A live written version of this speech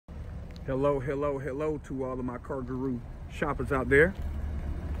Hello to all of my Car Guru shoppers out there.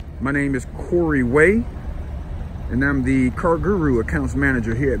 My name is Corey Way, and I'm the Car Guru Accounts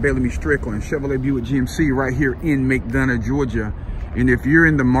Manager here at Bellamy Strickland Chevrolet Buick GMC right here in McDonough, Georgia. And if you're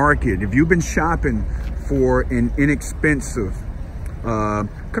in the market, if you've been shopping for an inexpensive, kind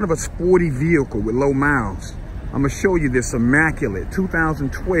of a sporty vehicle with low miles, I'm gonna show you this immaculate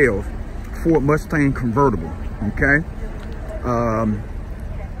 2012 Ford Mustang convertible, okay?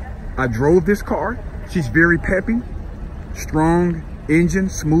 I drove this car. She's very peppy, strong engine,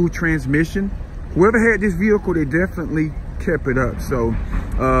 smooth transmission. Whoever had this vehicle, they definitely kept it up. So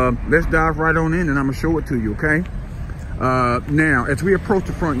let's dive right on in and I'm gonna show it to you, okay? Now, as we approach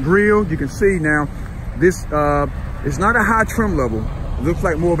the front grille, you can see now, this it's not a high trim level. It looks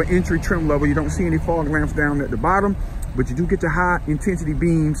like more of an entry trim level. You don't see any fog lamps down at the bottom, but you do get the high intensity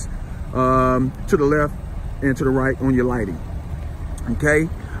beams to the left and to the right on your lighting, okay?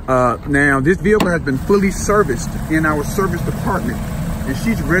 Now, this vehicle has been fully serviced in our service department, and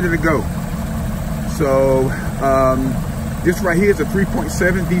she's ready to go. So, this right here is a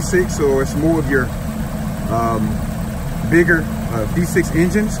 3.7 V6, so it's more of your bigger V6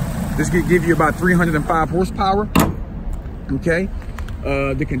 engines. This could give you about 305 horsepower, okay?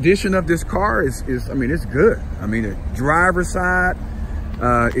 The condition of this car is I mean, it's good. I mean, the driver's side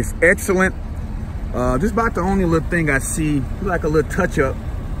is excellent. This is about the only little thing I see, like a little touch up,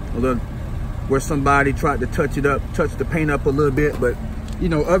 where somebody tried to touch it up, touch the paint up a little bit. But, you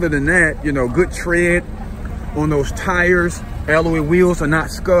know, other than that, you know, good tread on those tires. Alloy wheels are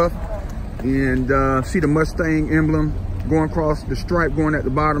not scuffed. And see the Mustang emblem going across the stripe going at the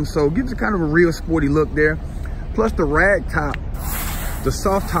bottom. So it gives it kind of a real sporty look there. Plus the rag top, the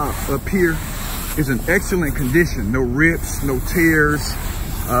soft top up here is in excellent condition. No rips, no tears,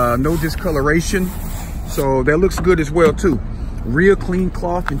 no discoloration. So that looks good as well too. Real clean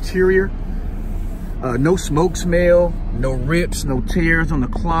cloth interior, no smoke smell, no rips, no tears on the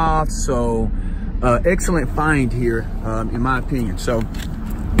cloth. So excellent find here, in my opinion. So,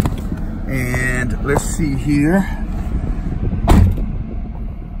 and let's see here.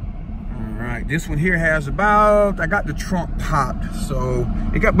 All right, this one here has about, I got the trunk popped, so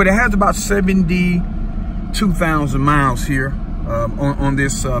but it has about 72,000 miles here on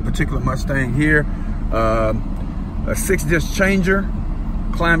this particular Mustang here. A 6-disc changer,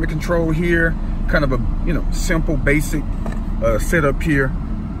 climate control here, kind of a, you know, simple basic setup here,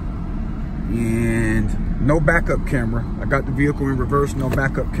 and no backup camera. I got the vehicle in reverse, no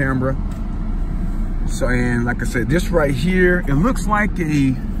backup camera. So, and like I said, this right here, it looks like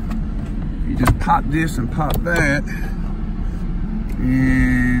you just pop this and pop that,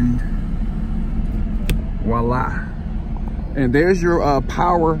 and voila. And there's your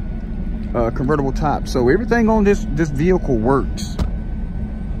power convertible top. So everything on this vehicle works,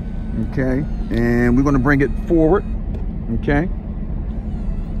 okay? And we're going to bring it forward, okay,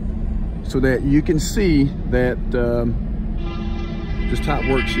 so that you can see that this top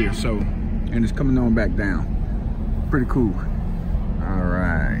works here. So, and it's coming on back down. Pretty cool. All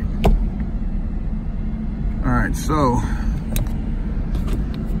right, so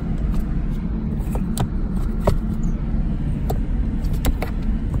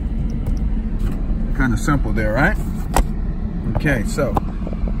kind of simple there, right? Okay, so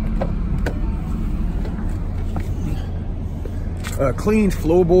clean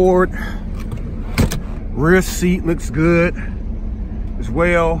floorboard, rear seat looks good as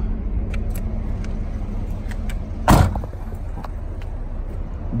well.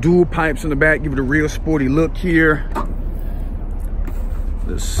 Dual pipes in the back give it a real sporty look here.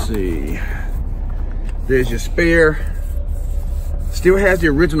 Let's see, there's your spare. Still has the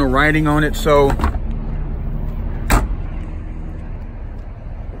original writing on it, so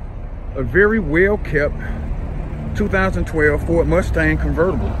a very well kept 2012 Ford Mustang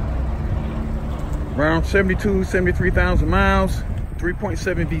convertible. Around 73,000 miles,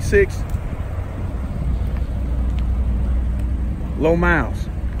 3.7 V6, low miles.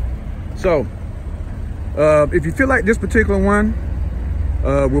 So if you feel like this particular one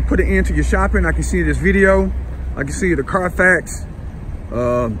will put an end to your shopping, I can see this video, I can see the Carfax,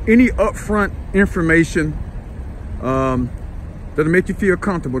 any upfront information that'll make you feel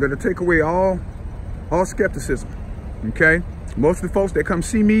comfortable, that'll take away all skepticism, okay? Most of the folks that come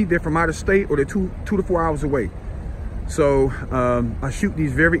see me, they're from out of state or they're 2 to 4 hours away. So I shoot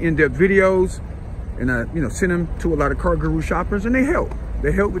these very in-depth videos and I, you know, send them to a lot of Car Guru shoppers, and they help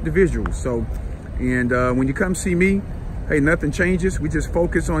with the visuals. So, and when you come see me, hey, nothing changes. We just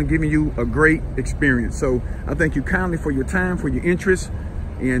focus on giving you a great experience. So I thank you kindly for your time, for your interest,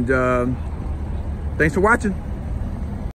 and thanks for watching.